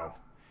 I don't know.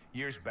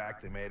 Years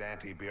back they made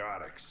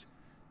antibiotics.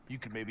 You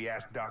could maybe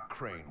ask Doc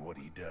Crane what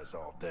he does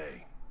all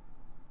day.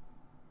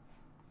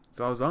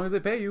 So as long as they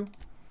pay you.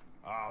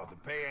 Oh, the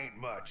pay ain't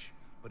much,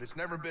 but it's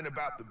never been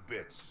about the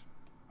bits.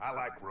 I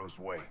like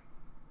Roseway.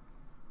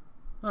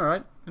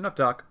 Alright, enough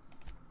talk.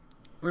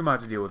 We might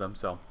have to deal with them,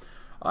 so...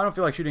 I don't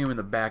feel like shooting him in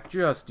the back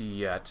just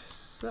yet,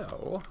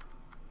 so...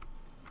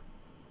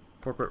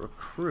 Corporate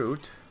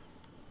recruit.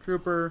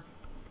 Trooper.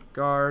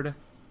 Guard.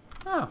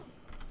 Oh.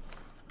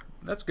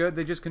 That's good.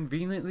 They just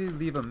conveniently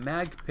leave a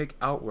mag pick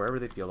out wherever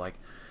they feel like.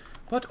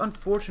 But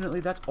unfortunately,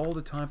 that's all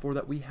the time for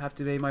that we have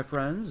today, my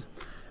friends.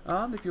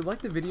 If you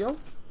liked the video,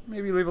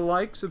 maybe leave a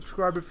like,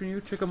 subscribe if you're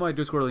new, check out my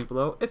Discord link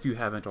below if you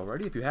haven't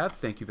already. If you have,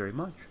 thank you very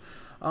much.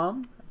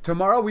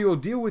 Tomorrow we will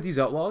deal with these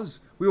outlaws.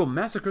 We will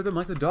massacre them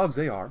like the dogs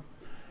they are.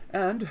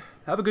 And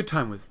have a good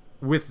time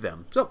with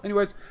them. So,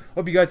 anyways,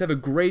 hope you guys have a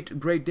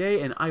great day,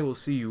 and I will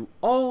see you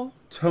all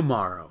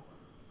tomorrow.